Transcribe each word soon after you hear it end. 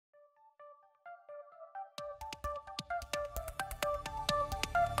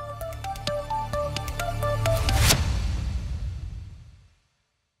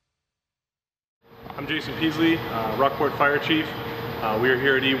Jason Peasley, Rockport Fire Chief. We are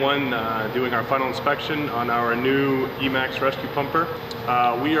here at E1 doing our final inspection on our new E-Max rescue pumper.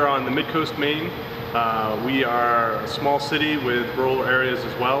 We are on the mid-coast Maine. We are a small city with rural areas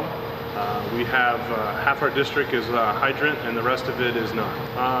as well. We have half our district is hydrant and the rest of it is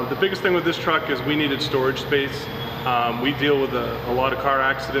not. The biggest thing with this truck is we needed storage space. We deal with a lot of car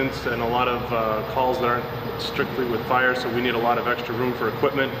accidents and a lot of calls that aren't strictly with fire, so we need a lot of extra room for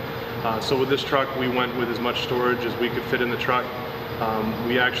equipment. So with this truck we went with as much storage as we could fit in the truck.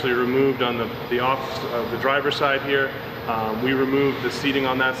 We actually removed on the driver's side here, we removed the seating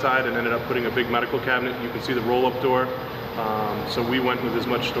on that side and ended up putting a big medical cabinet. You can see the roll-up door. So we went with as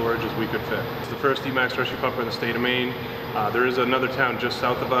much storage as we could fit. It's the first E-Max rescue pumper in the state of Maine. There is another town just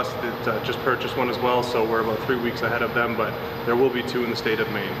south of us that just purchased one as well, so we're about 3 weeks ahead of them, but there will be 2 in the state of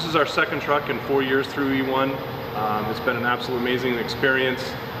Maine. This is our second truck in 4 years through E1. It's been an absolutely amazing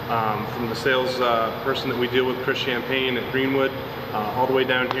experience. From the sales person that we deal with, Chris Champagne at Greenwood, all the way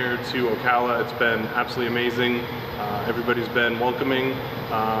down here to Ocala. It's been absolutely amazing. Everybody's been welcoming.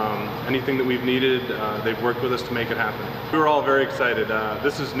 Anything that we've needed, they've worked with us to make it happen. We were all very excited.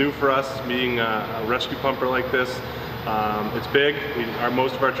 This is new for us, being a rescue pumper like this. It's big.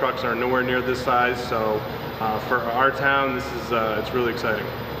 Most of our trucks are nowhere near this size, so for our town, it's really exciting.